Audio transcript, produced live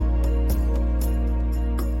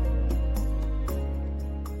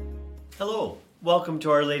Hello, welcome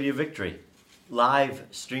to Our Lady of Victory, live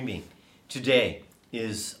streaming. Today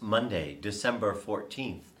is Monday, December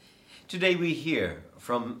 14th. Today we hear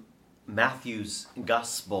from Matthew's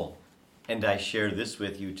Gospel, and I share this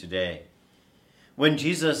with you today. When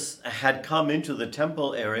Jesus had come into the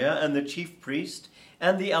temple area, and the chief priest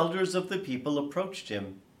and the elders of the people approached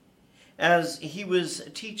him, as he was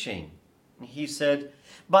teaching, he said,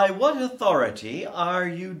 "By what authority are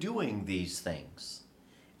you doing these things?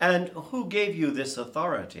 And who gave you this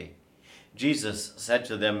authority?" Jesus said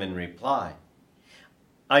to them in reply,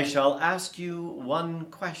 "I shall ask you one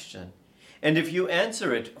question, and if you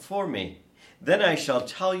answer it for me, then I shall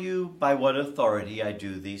tell you by what authority I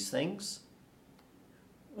do these things.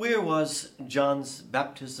 Where was John's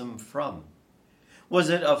baptism from? Was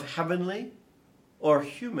it of heavenly or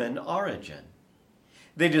human origin?"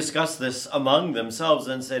 They discussed this among themselves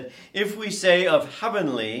and said, "If we say of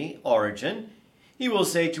heavenly origin, he will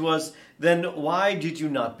say to us, 'Then why did you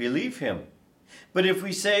not believe him?' But if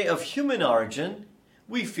we say of human origin,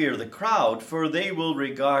 we fear the crowd, for they will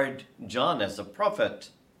regard John as a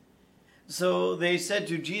prophet." So they said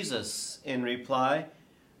to Jesus in reply,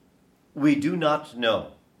 "We do not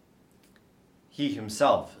know." He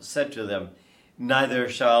himself said to them, "Neither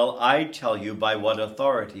shall I tell you by what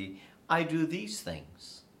authority I do these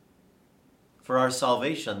things." For our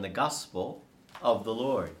salvation, the gospel of the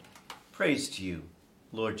Lord. Praise to you,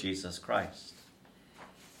 Lord Jesus Christ.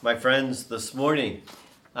 My friends, this morning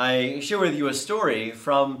I share with you a story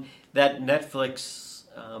from that Netflix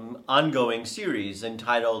ongoing series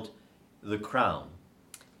entitled The Crown.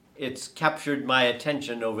 It's captured my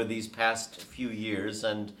attention over these past few years,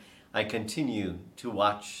 and I continue to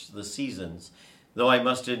watch the seasons, though I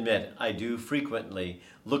must admit I do frequently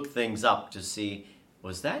look things up to see,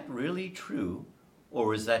 was that really true, or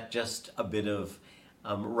was that just a bit of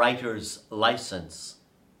writer's license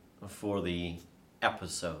for the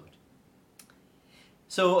episode?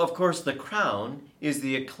 So, of course, The Crown is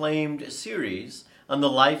the acclaimed series on the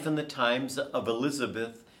life and the times of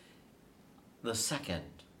Elizabeth II.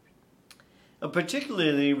 A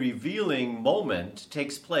particularly revealing moment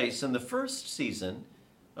takes place in the first season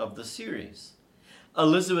of the series.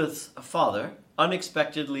 Elizabeth's father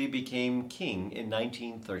unexpectedly became king in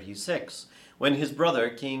 1936 when his brother,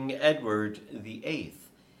 King Edward VIII,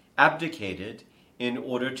 abdicated in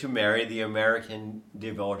order to marry the American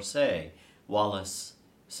divorcee, Wallis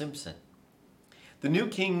Simpson. The new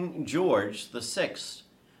King George VI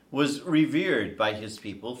was revered by his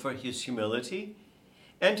people for his humility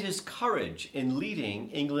and his courage in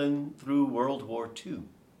leading England through World War II.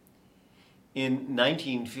 In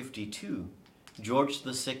 1952, George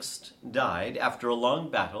VI died after a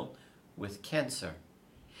long battle with cancer,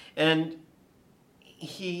 and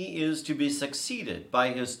he is to be succeeded by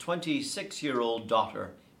his 26-year-old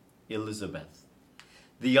daughter, Elizabeth.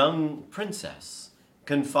 The young princess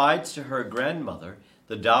confides to her grandmother,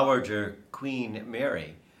 the Dowager Queen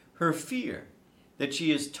Mary, her fear that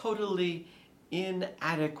she is totally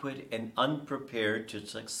inadequate and unprepared to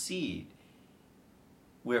succeed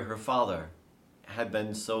where her father had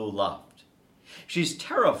been so loved. She's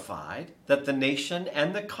terrified that the nation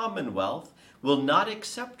and the Commonwealth will not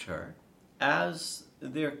accept her as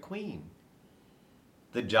their queen.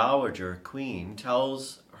 The Dowager Queen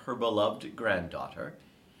tells her beloved granddaughter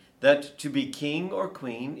that to be king or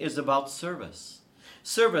queen is about service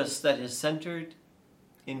that is centered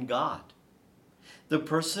in God. The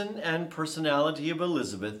person and personality of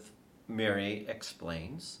Elizabeth, Mary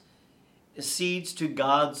explains, cedes to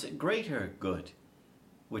God's greater good,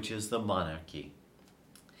 which is the monarchy.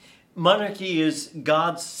 Monarchy is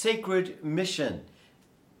God's sacred mission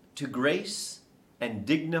to grace and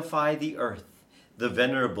dignify the earth, the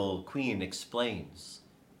venerable queen explains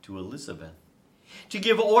to Elizabeth. To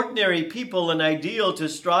give ordinary people an ideal to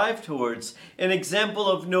strive towards, an example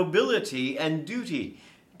of nobility and duty,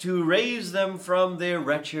 to raise them from their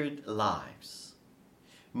wretched lives.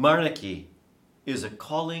 Monarchy is a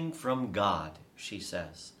calling from God, she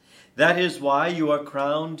says. That is why you are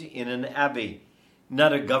crowned in an abbey,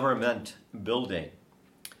 not a government building.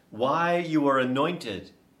 Why you are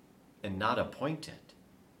anointed and not appointed.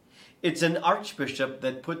 It's an archbishop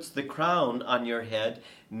that puts the crown on your head,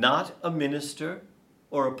 not a minister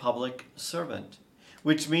or a public servant,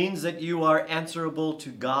 which means that you are answerable to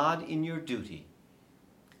God in your duty,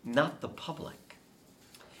 not the public.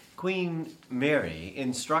 Queen Mary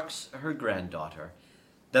instructs her granddaughter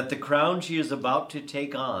that the crown she is about to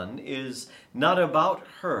take on is not about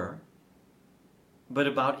her, but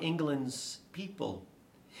about England's people,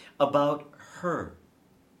 about her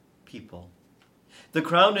people. The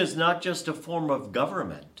crown is not just a form of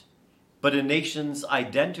government, but a nation's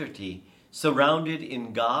identity surrounded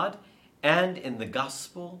in God and in the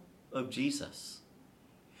gospel of Jesus.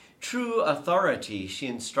 True authority, she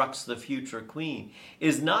instructs the future queen,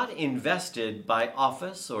 is not invested by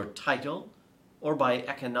office or title or by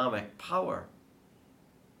economic power,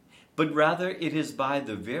 but rather it is by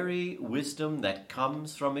the very wisdom that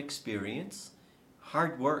comes from experience,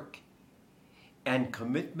 hard work, and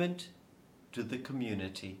commitment to the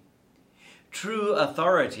community. True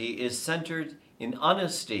authority is centered in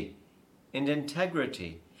honesty and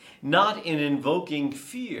integrity, not in invoking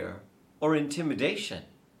fear or intimidation.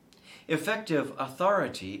 Effective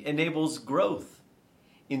authority enables growth,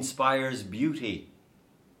 inspires beauty,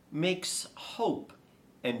 makes hope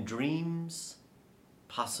and dreams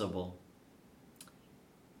possible.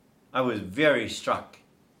 I was very struck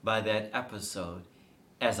by that episode,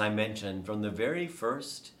 as I mentioned, from the very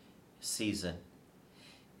first season.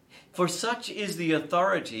 For such is the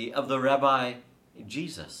authority of the Rabbi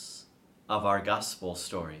Jesus of our gospel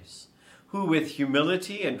stories, who with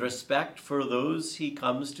humility and respect for those he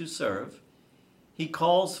comes to serve, he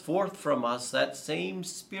calls forth from us that same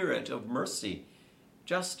spirit of mercy,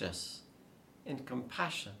 justice, and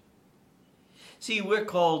compassion. See, we're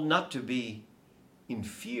called not to be in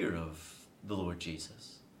fear of the Lord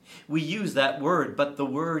Jesus. We use that word, but the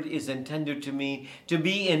word is intended to mean to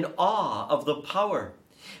be in awe of the power,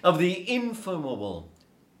 of the infallible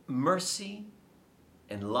mercy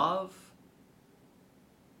and love,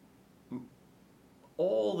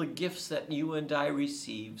 all the gifts that you and I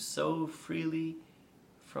receive so freely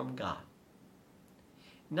from God.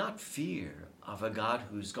 Not fear of a God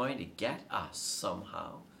who's going to get us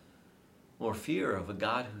somehow, or fear of a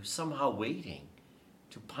God who's somehow waiting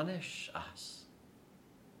to punish us.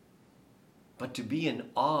 But to be in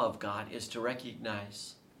awe of God is to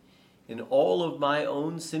recognize in all of my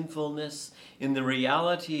own sinfulness, in the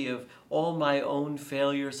reality of all my own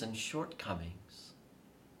failures and shortcomings,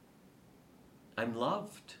 I'm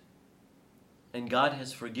loved. And God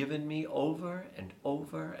has forgiven me over and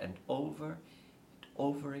over and over and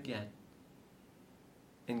over again.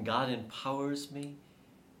 And God empowers me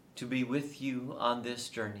to be with you on this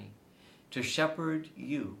journey, to shepherd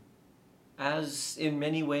you, as in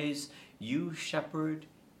many ways you shepherd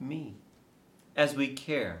me, as we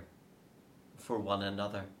care for one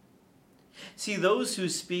another. See, those who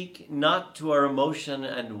speak not to our emotion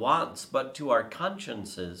and wants, but to our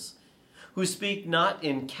consciences, who speak not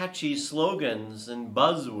in catchy slogans and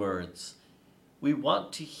buzzwords we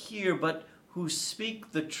want to hear, but who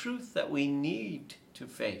speak the truth that we need to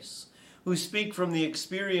face, who speak from the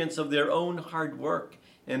experience of their own hard work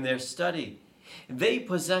and their study. They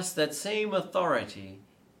possess that same authority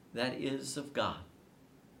that is of God.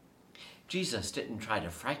 Jesus didn't try to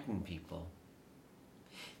frighten people.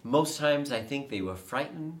 Most times I think they were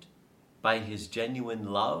frightened by his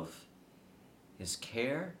genuine love, his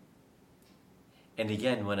care. And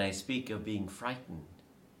again, when I speak of being frightened,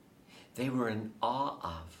 they were in awe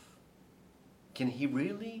of, can he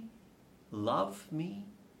really love me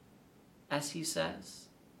as he says?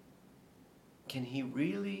 Can he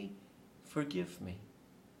really forgive me?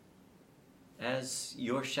 As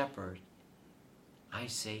your shepherd, I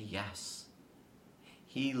say yes.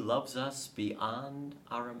 He loves us beyond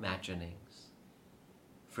our imaginings,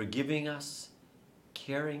 forgiving us,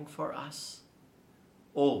 caring for us,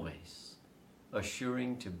 always,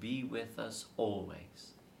 assuring to be with us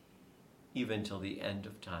always, even till the end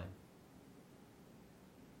of time.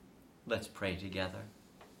 Let's pray together.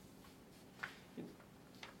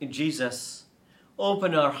 In Jesus,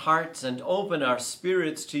 open our hearts and open our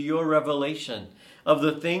spirits to your revelation of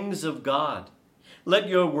the things of God. Let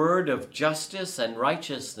your word of justice and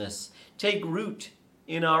righteousness take root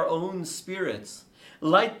in our own spirits.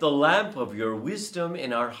 Light the lamp of your wisdom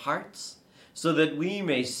in our hearts, so that we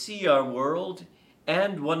may see our world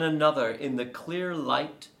and one another in the clear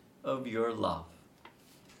light of your love.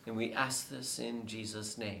 And we ask this in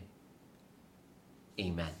Jesus' name.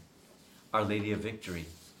 Amen. Our Lady of Victory,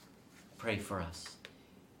 pray for us.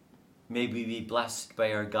 May we be blessed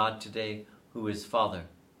by our God today, who is Father,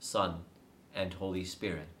 Son, and Holy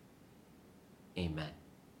Spirit. Amen.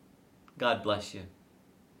 God bless you.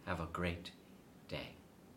 Have a great day.